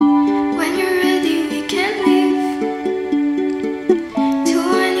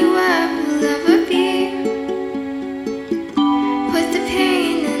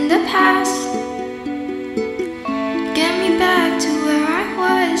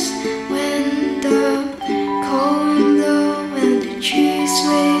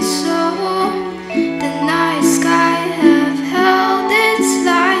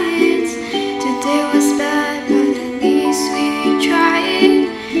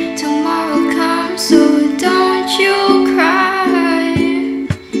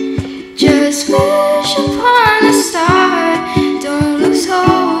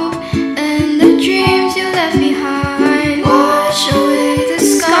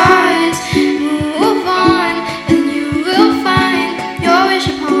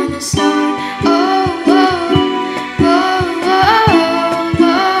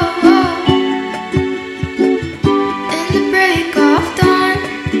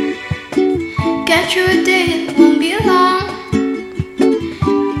you a day, it won't be long.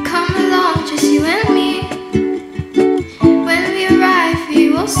 Come along, just you and me. When we arrive, we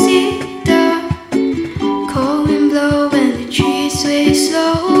will see the cold wind blow and the trees sway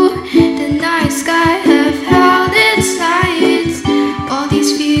slow. The night sky